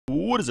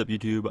What is up,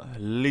 YouTube?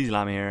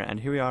 LazeeLlama here,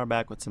 and here we are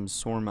back with some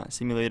Swarm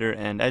Simulator.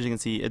 And as you can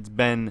see, it's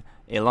been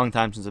a long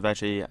time since I've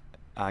actually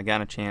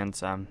gotten a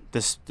chance.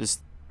 This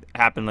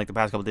happened like the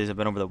past couple days. I've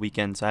been over the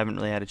weekend, so I haven't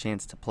really had a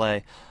chance to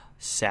play,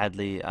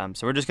 sadly.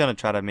 So we're just gonna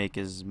try to make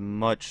as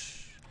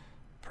much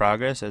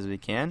progress as we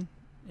can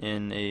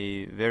in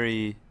a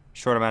very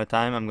short amount of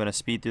time. I'm gonna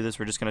speed through this.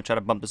 We're just gonna try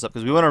to bump this up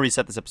because we want to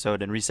reset this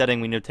episode, and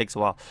resetting we know takes a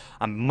while.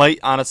 I might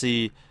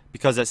honestly,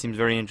 because that seems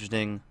very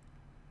interesting,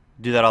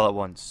 do that all at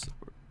once.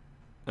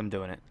 I'm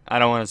doing it. I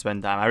don't want to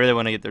spend time. I really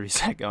want to get the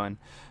reset going.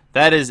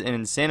 That is an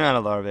insane amount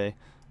of larvae.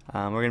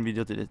 We're going to be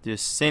able to do the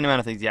insane amount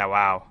of things. Yeah,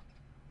 wow.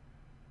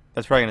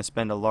 That's probably going to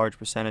spend a large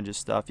percentage of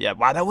stuff. Yeah,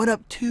 wow, that went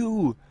up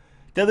too.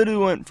 The other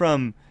dude went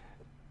from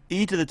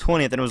E to the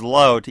 20th, and it was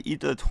low, to E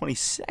to the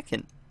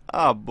 22nd.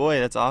 Oh, boy,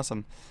 that's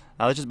awesome.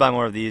 Let's just buy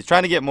more of these.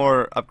 Trying to get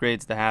more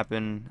upgrades to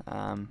happen,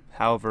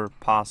 however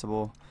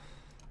possible.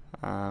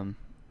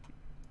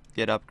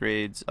 Get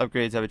upgrades.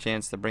 Upgrades have a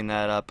chance to bring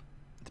that up,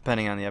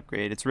 depending on the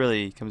upgrade. It's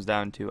really comes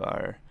down to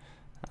our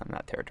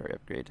not territory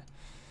upgrade.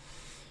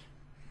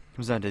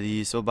 Comes down to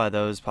these, so we'll buy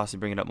those, possibly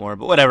bring it up more.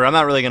 But whatever, I'm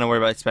not really going to worry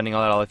about spending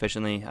all that all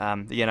efficiently.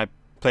 Again, I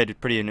played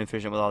it pretty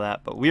inefficient with all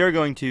that. But we are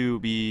going to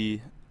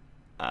be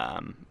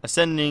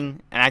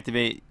ascending and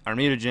activate our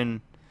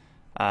mutagen.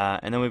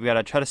 And then we've got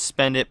to try to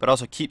spend it, but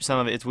also keep some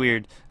of it. It's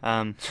weird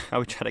how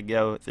we try to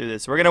go through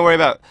this. So we're going to worry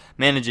about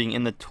managing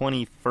in the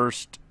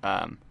 21st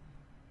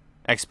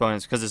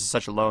exponents, because this is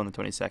such a low in the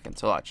 22nd.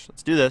 So watch.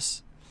 Let's do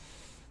this.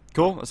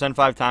 Cool. Ascend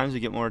 5 times.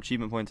 We get more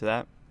achievement points to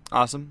that.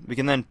 Awesome. We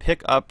can then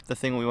pick up the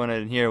thing we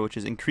wanted in here, which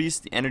is increase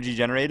the energy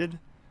generated. So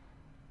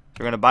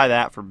we're going to buy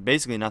that for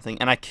basically nothing.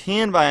 And I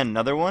can buy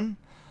another one.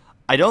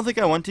 I don't think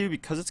I want to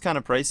because it's kind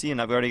of pricey,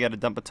 and I've already got to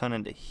dump a ton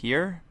into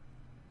here.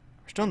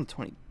 We're still in the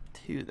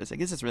 22. I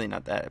guess it's really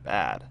not that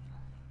bad.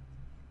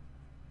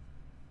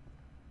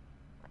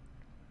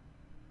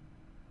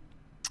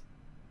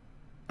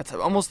 That's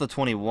almost the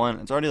 21.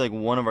 It's already like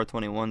one of our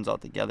 21s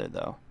altogether,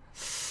 though.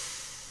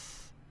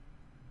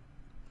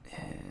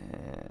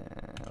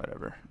 Yeah,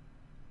 whatever.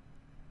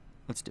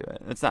 Let's do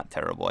it. It's not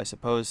terrible, I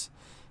suppose.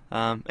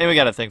 And we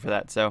got a thing for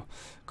that, so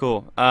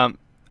cool.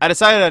 I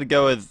decided I'd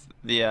go with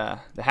the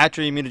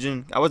hatchery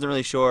mutagen. I wasn't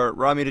really sure.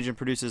 Raw mutagen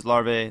produces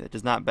larvae that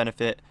does not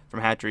benefit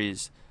from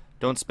hatcheries.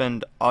 Don't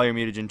spend all your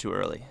mutagen too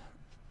early.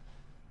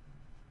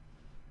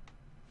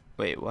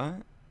 Wait,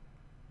 what?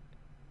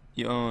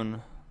 You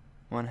own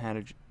one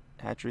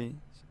hatchery.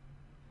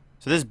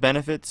 So this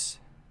benefits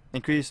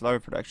increased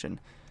larvae production.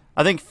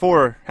 I think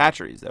 4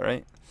 hatcheries though,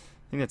 right?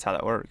 I think that's how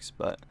that works,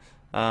 but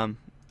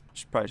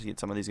should probably get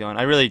some of these going.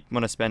 I really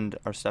want to spend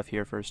our stuff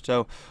here first.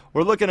 So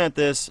we're looking at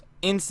this.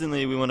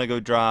 Instantly we want to go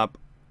drop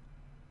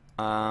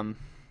 1.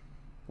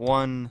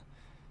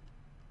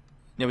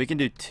 Yeah, we can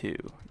do 2.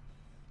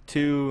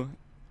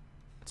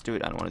 Let's do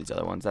it on one of these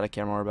other ones that I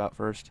care more about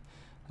first,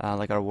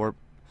 like our warp.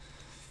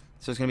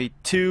 So it's gonna be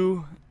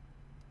 2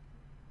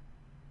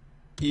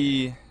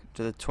 E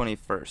to the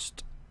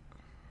 21st.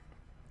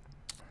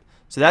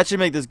 So that should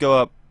make this go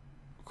up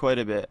quite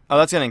a bit. Oh,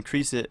 that's gonna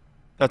increase it.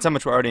 That's how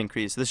much we're already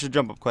increased. This should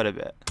jump up quite a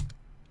bit.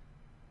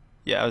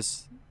 Yeah, that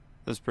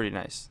was pretty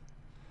nice.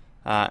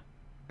 And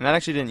that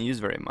actually didn't use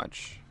very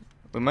much.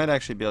 We might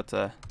actually be able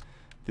to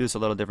do this a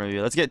little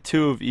differently. Let's get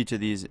 2 of each of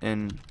these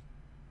in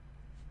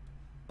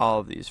all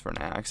of these for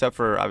now, except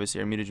for obviously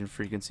our mutagen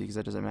frequency, because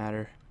that doesn't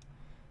matter.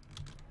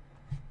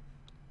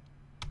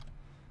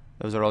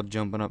 Those are all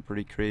jumping up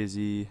pretty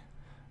crazy.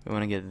 We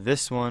want to get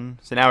this one.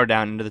 So now we're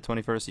down into the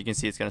 21st. You can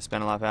see it's going to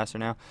spin a lot faster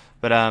now.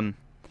 But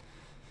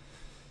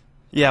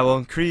yeah, we'll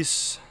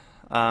increase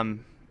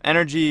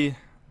energy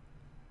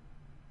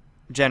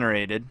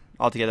generated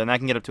altogether, and that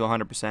can get up to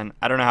 100%.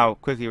 I don't know how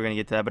quickly we're going to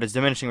get to that, but it's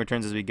diminishing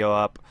returns as we go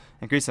up.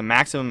 Increase the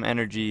maximum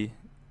energy.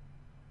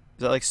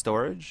 Is that like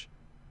storage?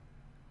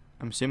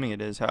 I'm assuming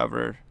it is.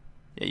 However,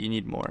 yeah, you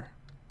need more.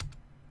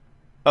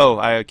 Oh,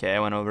 okay, I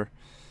went over.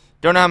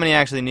 Don't know how many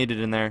actually needed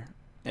in there.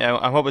 Yeah,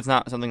 I hope it's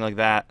not something like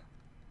that.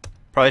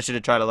 Probably should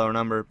have tried a lower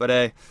number, but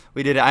hey,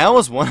 we did it. I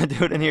almost want to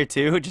do it in here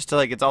too, just to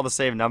like it's all the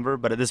same number,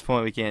 but at this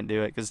point we can't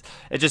do it because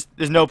it just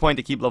there's no point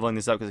to keep leveling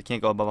this up because it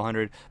can't go above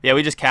 100. But yeah,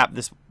 we just capped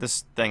this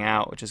thing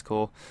out, which is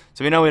cool.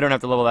 So we know we don't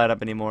have to level that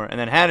up anymore. And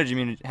then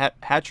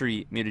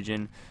hatchery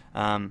mutagen.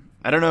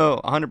 I don't know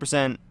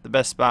 100% the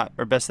best spot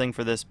or best thing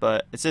for this,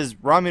 but it says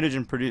raw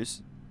mutagen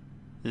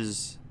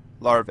produces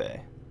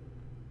larvae.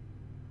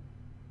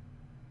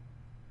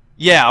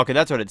 Yeah, okay,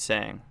 that's what it's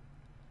saying.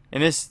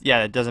 And this,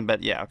 yeah, it doesn't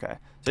bet. Yeah, okay.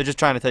 So just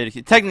trying to tell you,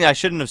 technically I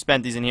shouldn't have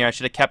spent these in here. I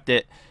should have kept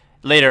it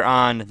later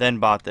on, then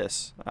bought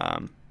this.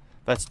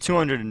 That's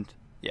 200 and,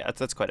 yeah,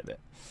 that's quite a bit.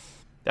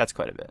 That's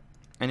quite a bit.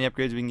 Any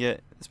upgrades we can get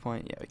at this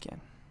point? Yeah, we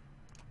can.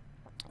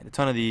 Get a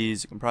ton of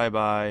these. You can probably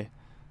buy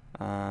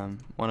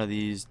one of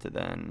these to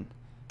then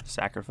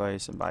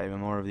sacrifice and buy even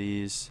more of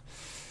these.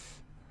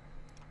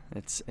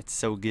 It's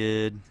so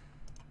good.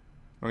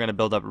 We're gonna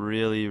build up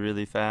really,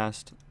 really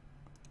fast.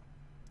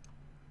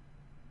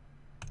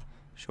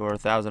 Sure,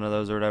 1,000 of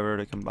those or whatever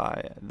to can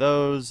buy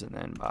those, and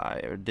then buy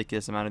a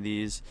ridiculous amount of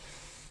these.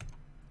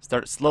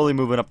 start slowly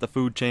moving up the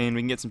food chain.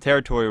 We can get some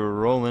territory. We're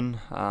rolling.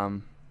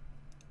 I'm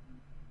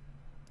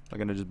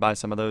gonna just buy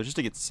some of those just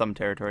to get some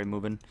territory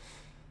moving.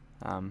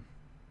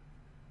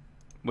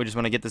 We just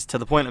want to get this to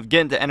the point of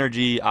getting to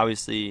energy,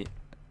 obviously,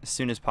 as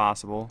soon as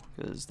possible,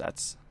 because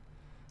that's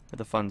where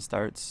the fun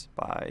starts.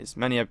 Buy as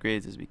many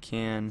upgrades as we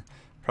can.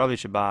 Probably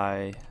should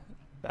buy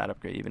that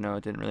upgrade, even though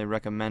it didn't really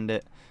recommend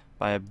it.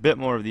 Buy a bit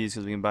more of these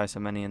because we can buy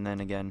so many, and then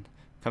again,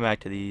 come back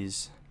to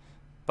these.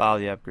 Buy all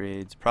the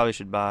upgrades. Probably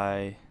should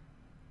buy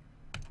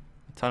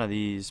a ton of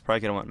these. Probably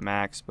could have went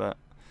max, but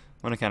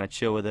I want to kind of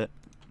chill with it.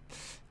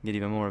 Get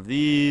even more of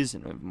these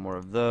and even more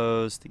of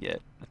those to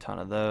get a ton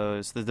of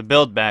those. The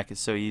build back is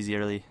so easy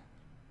early.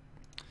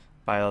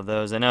 Buy all of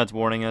those. I know it's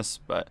warning us,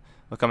 but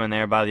we'll come in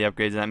there, buy the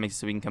upgrades, and that makes it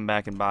so we can come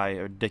back and buy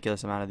a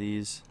ridiculous amount of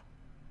these.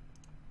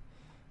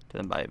 To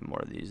then buy even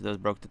more of these. Those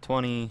broke to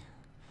 20.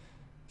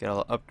 Get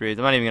all the upgrades.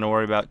 I'm not even going to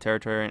worry about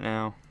territory right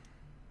now.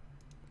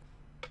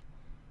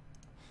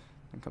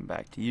 And come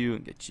back to you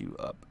and get you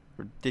up.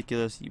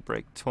 Ridiculous. You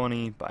break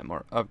 20. Buy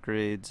more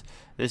upgrades.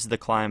 This is the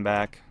climb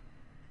back.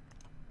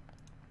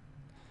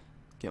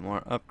 Get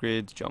more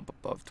upgrades, jump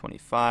above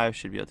 25,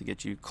 should be able to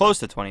get you close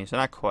to 20, so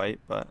not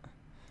quite, but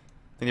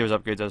I think there was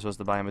upgrades I was supposed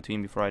to buy in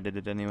between before I did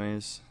it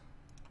anyways.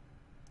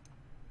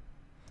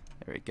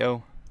 There we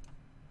go.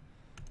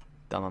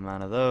 Dumb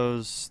amount of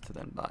those to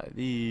then buy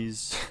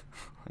these.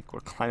 Like,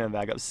 we're climbing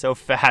back up so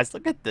fast.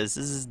 Look at this.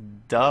 This is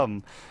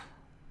dumb.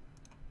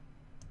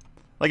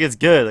 Like, it's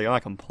good. Like, I'm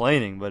not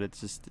complaining, but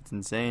it's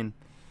insane.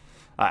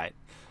 Alright.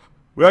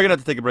 We are going to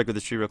have to take a break with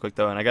this tree real quick,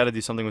 though, and I got to do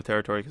something with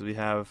territory because we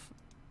have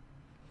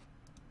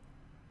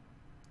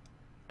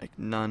like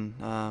none.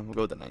 We'll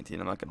go with the 19.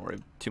 I'm not going to worry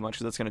too much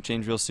because that's going to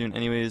change real soon.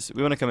 Anyways,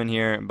 we want to come in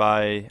here and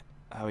buy,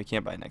 we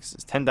can't buy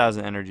Nexus,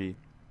 10,000 energy.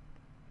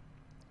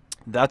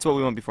 That's what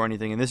we want before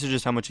anything, and this is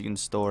just how much you can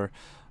store.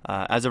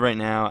 As of right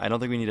now, I don't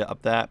think we need to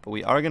up that, but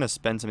we are going to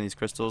spend some of these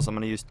crystals. I'm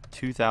going to use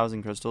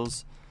 2,000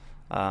 crystals,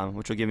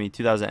 which will give me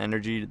 2,000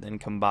 energy to then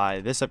come buy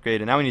this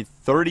upgrade. And now we need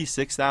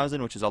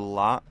 36,000, which is a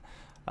lot.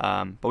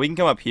 But we can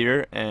come up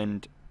here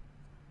and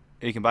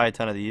we can buy a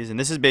ton of these, and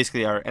this is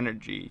basically our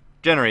energy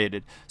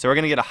generated. So we're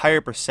going to get a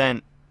higher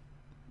percent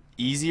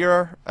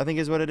easier, I think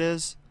is what it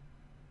is,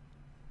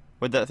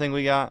 with that thing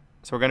we got.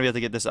 So we're going to be able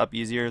to get this up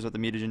easier is what the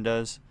mutagen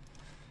does.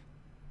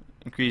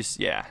 Increase,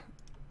 yeah,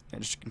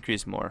 just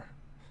increase more.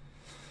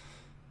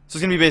 So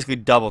it's going to be basically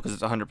double because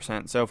it's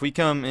 100%. So if we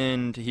come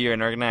into here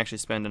and we're going to actually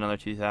spend another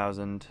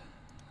 2,000,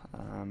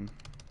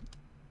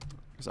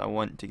 because I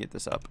want to get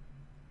this up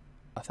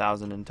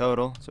 1,000 in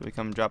total. So we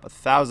come drop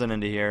 1,000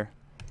 into here.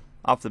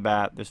 Off the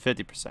bat, there's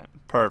 50%.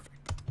 Perfect.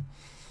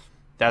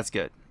 That's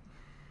good.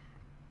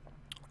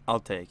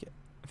 I'll take it.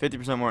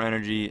 50% more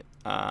energy.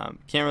 Can't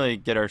really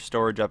get our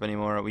storage up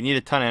anymore. We need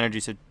a ton of energy.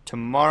 So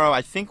tomorrow,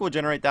 I think we'll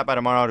generate that by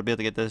tomorrow to be able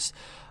to get this.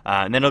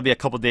 And then it'll be a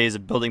couple days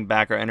of building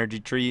back our energy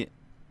tree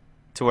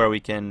to where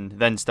we can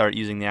then start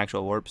using the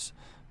actual warps.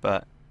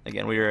 But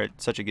again, we are at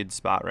such a good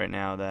spot right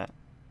now that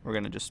we're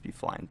going to just be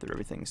flying through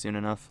everything soon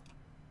enough.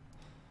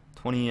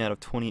 20 out of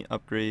 20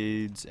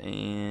 upgrades.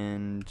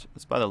 And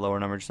let's buy the lower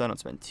number just so I don't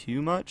spend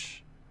too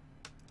much.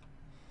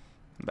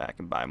 Back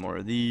and buy more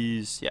of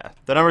these. Yeah,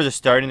 the numbers are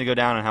starting to go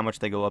down on how much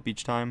they go up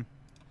each time,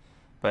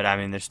 but I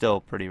mean they're still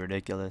pretty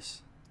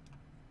ridiculous.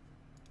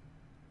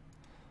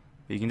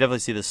 But you can definitely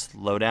see the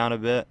slowdown a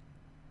bit.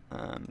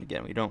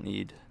 Again, we don't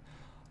need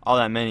all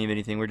that many of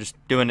anything. We're just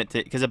doing it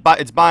because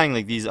it's buying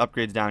like these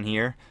upgrades down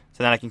here,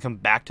 so then I can come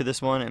back to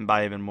this one and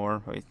buy even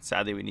more.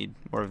 Sadly, we need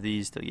more of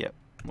these to get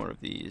more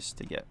of these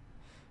to get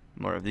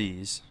more of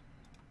these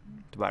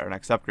to buy our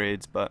next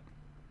upgrades. But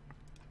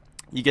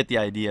you get the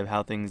idea of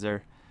how things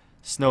are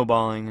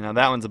snowballing. Now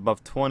that one's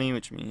above 20,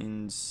 which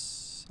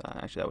means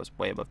actually that was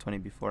way above 20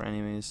 before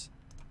anyways.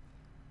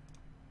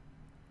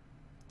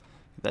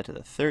 Get that to the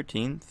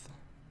 13th.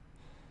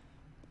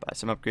 Buy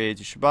some upgrades.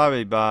 You should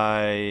probably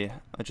buy,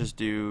 let's just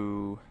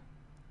do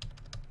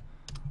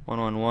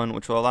 111,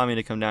 which will allow me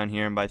to come down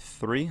here and buy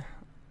 3.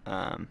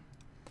 So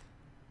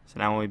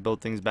now when we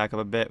build things back up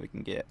a bit, we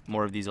can get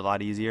more of these a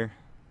lot easier.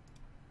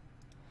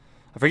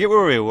 I forget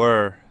where we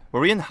were. Were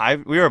we in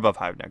Hive? We were above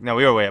Hive Deck. No,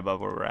 we were way above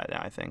where we're at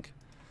now, I think.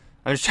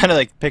 I'm just trying to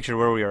like picture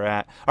where we were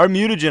at. Our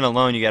mutagen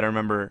alone, you got to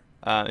remember,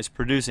 is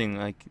producing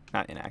like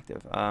not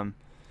inactive. Our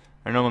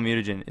normal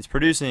mutagen is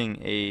producing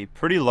a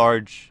pretty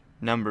large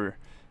number.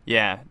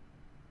 Yeah,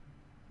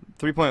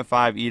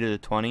 3.5 e to the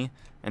 20,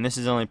 and this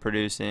is only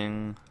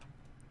producing.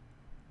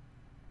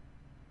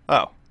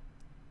 Oh,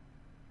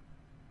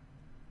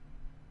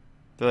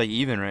 they're like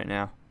even right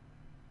now.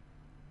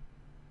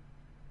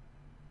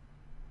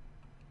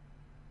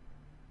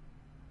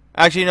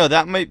 Actually, no,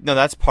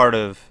 that's part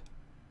of.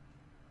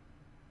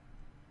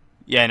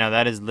 Yeah, no,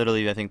 that is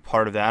literally, I think,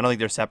 part of that. I don't think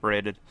they're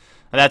separated.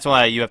 And that's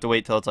why you have to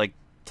wait till it's like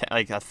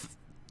a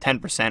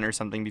 10% or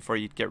something before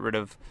you get rid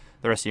of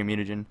the rest of your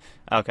mutagen.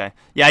 Okay.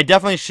 Yeah, I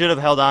definitely should have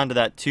held on to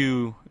that the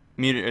two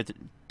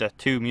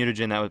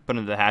mutagen that was put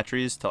into the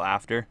hatcheries till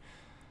after.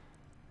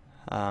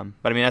 But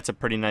I mean, that's a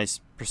pretty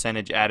nice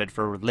percentage added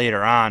for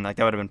later on. Like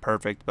that would have been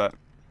perfect. But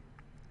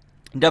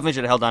Definitely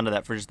should have held on to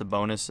that for just the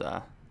bonus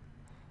stuff.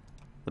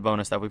 We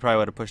probably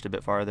would have pushed a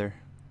bit farther,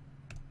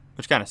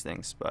 which kind of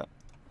stinks, but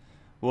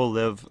we'll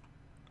live.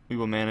 We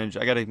will manage.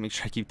 I gotta make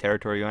sure I keep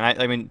territory going.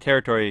 I mean,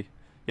 territory.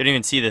 You didn't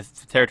even see the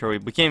territory.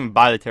 We can't even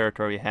buy the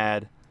territory we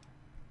had.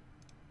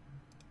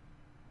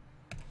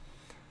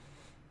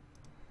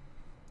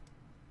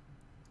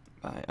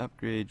 Buy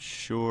upgrade,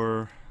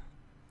 sure.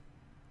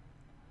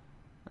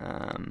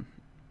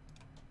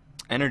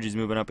 Energy's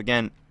moving up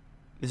again.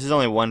 This is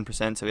only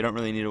 1%, so we don't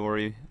really need to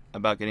worry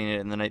about getting it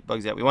in the night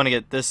bugs yet. We want to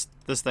get this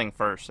thing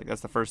first. Like, that's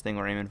the first thing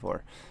we're aiming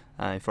for.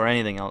 For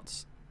anything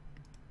else.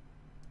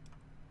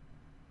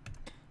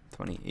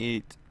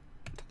 28th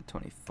to the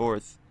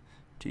 24th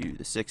to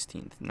the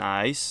 16th.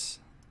 Nice.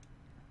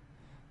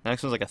 The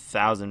next one's like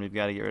 1,000 we've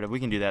got to get rid of.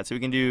 We can do that. So we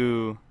can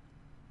do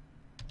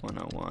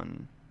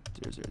 101,000.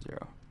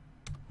 So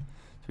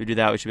we do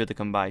that. We should be able to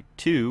come by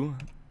 2.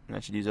 And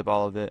that should use up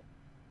all of it.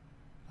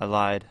 I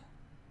lied.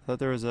 I thought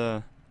there was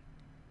a...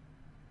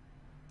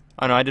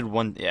 Oh no, I did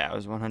one. Yeah, it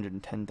was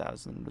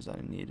 110,000 was I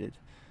needed.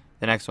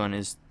 The next one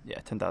is, yeah,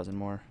 10,000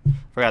 more.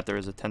 Forgot there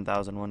was a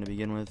 10,000 one to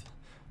begin with.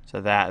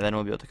 So then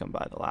we'll be able to come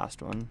by the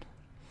last one.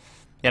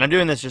 Yeah, and I'm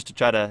doing this just to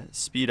try to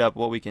speed up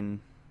what we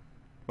can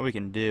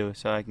do.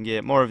 So I can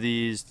get more of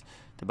these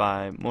to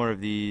buy more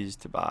of these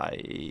to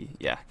buy,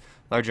 yeah,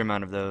 larger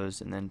amount of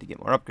those, and then to get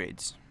more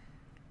upgrades.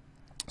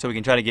 So we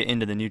can try to get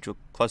into the neutral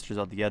clusters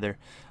altogether.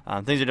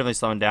 Things are definitely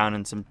slowing down,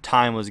 and some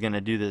time was going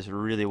to do this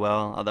really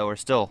well, although we're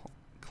still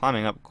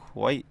climbing up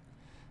quite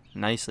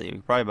nicely. We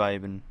could probably buy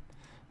even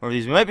more of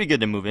these. We might be good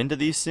to move into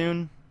these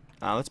soon.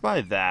 Let's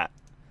buy that.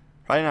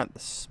 Probably not the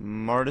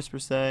smartest per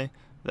se.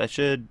 But that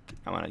should...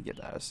 I want to get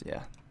that.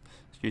 Yeah.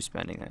 Screw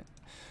spending it.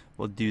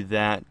 We'll do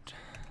that.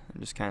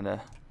 And just kind of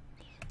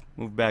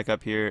move back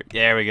up here.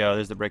 There we go.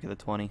 There's the break of the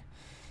 20.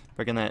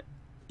 Breaking that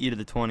E to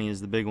the 20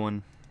 is the big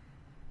one.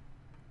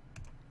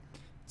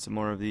 Some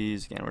more of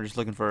these. Again, we're just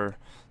looking for...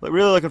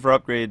 really looking for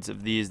upgrades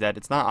of these that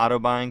it's not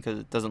auto-buying because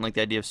it doesn't like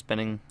the idea of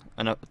spending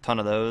a ton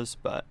of those,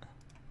 but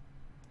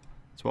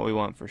it's what we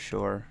want for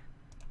sure.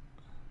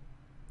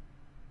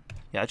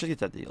 Yeah, let's just get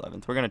that to the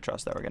 11th. We're going to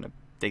trust that. We're going to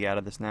dig out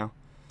of this now.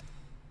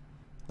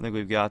 I think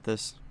we've got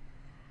this.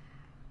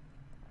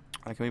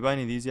 Can we buy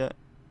any of these yet?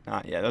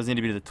 Not yet. Those need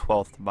to be to the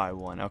 12th to buy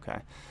one. Okay.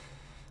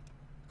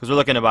 Because we're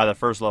looking to buy the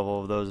first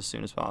level of those as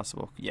soon as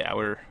possible. Yeah,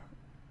 we're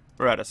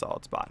at a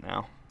solid spot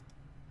now.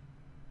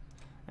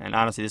 And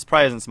honestly, this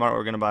probably isn't smart.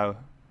 We're going to buy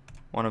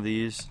one of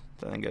these.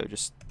 Then go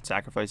just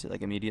sacrifice it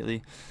like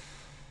immediately.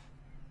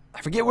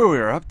 I forget where we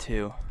were up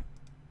to.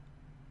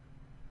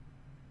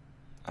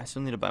 I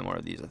still need to buy more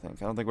of these, I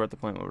think. I don't think we're at the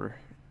point where we're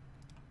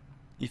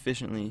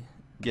efficiently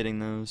getting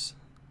those.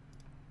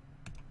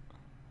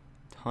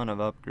 Ton of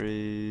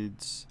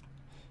upgrades.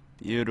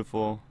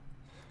 Beautiful.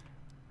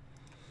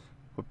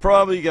 We're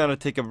probably going to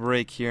take a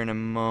break here in a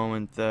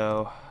moment,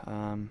 though.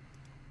 And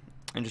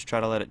just try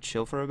to let it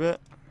chill for a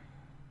bit.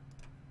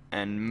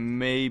 And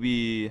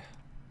maybe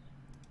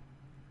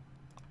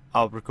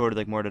I'll record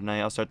like more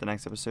tonight. I'll start the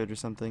next episode or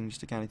something just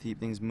to kind of keep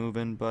things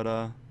moving. But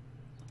yeah,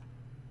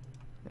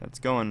 it's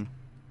going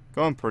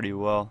pretty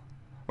well.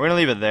 We're gonna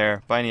leave it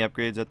there. Buy any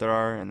upgrades that there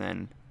are, and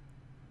then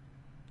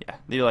yeah,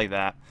 leave it like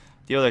that.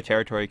 Deal with our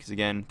territory because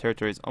again,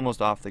 territory is almost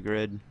off the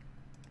grid.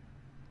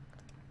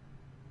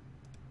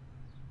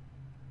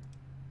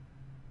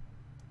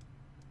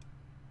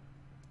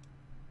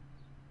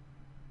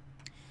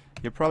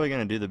 You're probably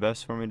going to do the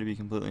best for me, to be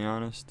completely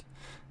honest.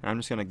 And I'm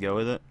just going to go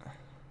with it.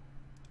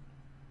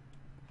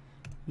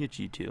 Get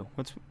you two.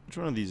 Which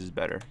one of these is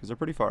better? Because they're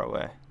pretty far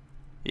away.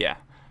 Yeah,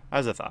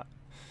 as I thought.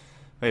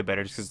 Way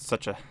better just because it's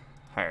such a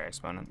higher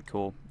exponent.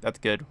 Cool. That's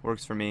good.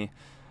 Works for me.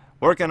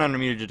 Working on a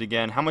mutagen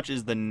again. How much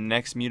is the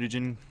next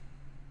mutagen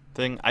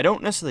thing? I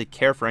don't necessarily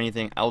care for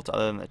anything else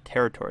other than the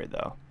territory,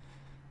 though.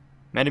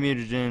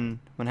 Metamutagen.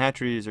 When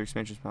hatcheries or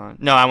expansion spawn.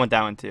 No, I want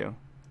that one, too.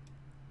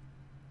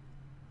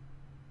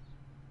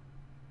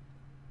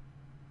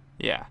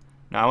 Yeah,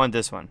 no, I want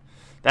this one.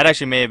 That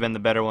actually may have been the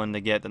better one to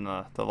get than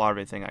the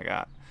larvae thing I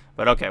got.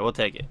 But okay, we'll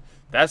take it.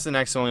 That's the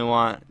next one we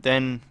want.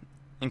 Then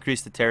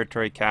increase the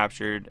territory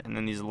captured. And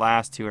then these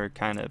last two are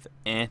kind of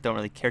don't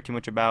really care too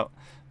much about.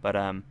 But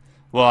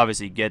we'll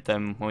obviously get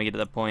them when we get to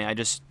that point. I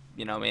just,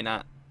 may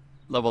not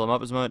level them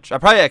up as much. I'll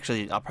probably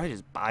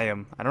just buy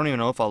them. I don't even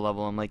know if I'll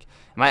level them. Like,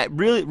 am I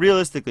really,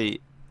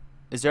 realistically,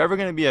 is there ever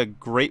going to be a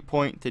great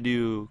point to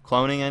do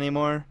cloning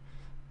anymore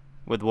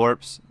with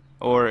warps?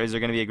 Or is there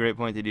going to be a great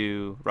point to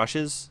do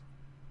rushes?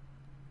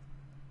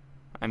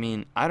 I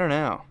mean, I don't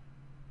know.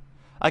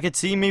 I could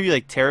see maybe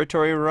like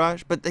territory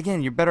rush, but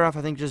again, you're better off,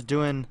 I think, just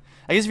doing...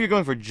 I guess if you're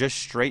going for just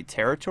straight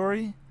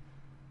territory,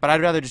 but I'd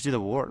rather just do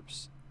the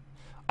warps.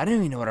 I don't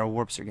even know what our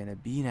warps are going to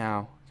be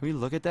now. Can we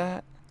look at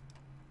that?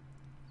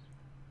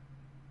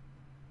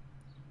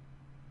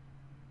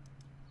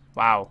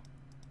 Wow.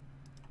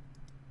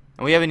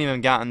 And we haven't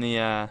even gotten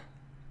the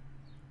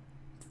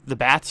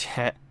bats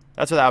yet.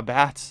 That's without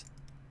bats.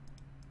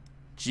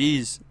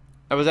 Jeez.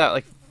 I was at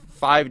like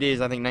 5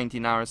 days, I think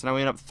 19 hours. So now we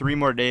went up 3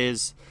 more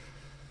days.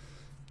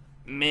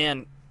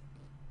 Man,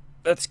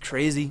 that's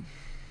crazy.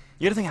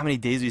 You gotta think how many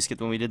days we skipped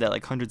when we did that,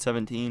 like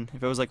 117.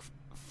 If it was like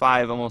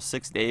 5, almost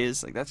 6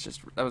 days, like that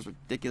was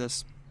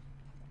ridiculous.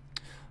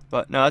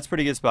 But no, that's a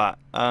pretty good spot.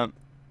 But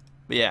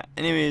yeah,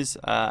 anyways,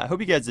 I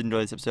hope you guys did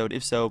enjoy this episode.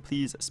 If so,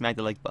 please smack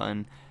the like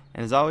button.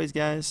 And as always,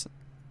 guys,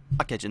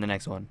 I'll catch you in the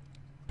next one.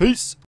 Peace!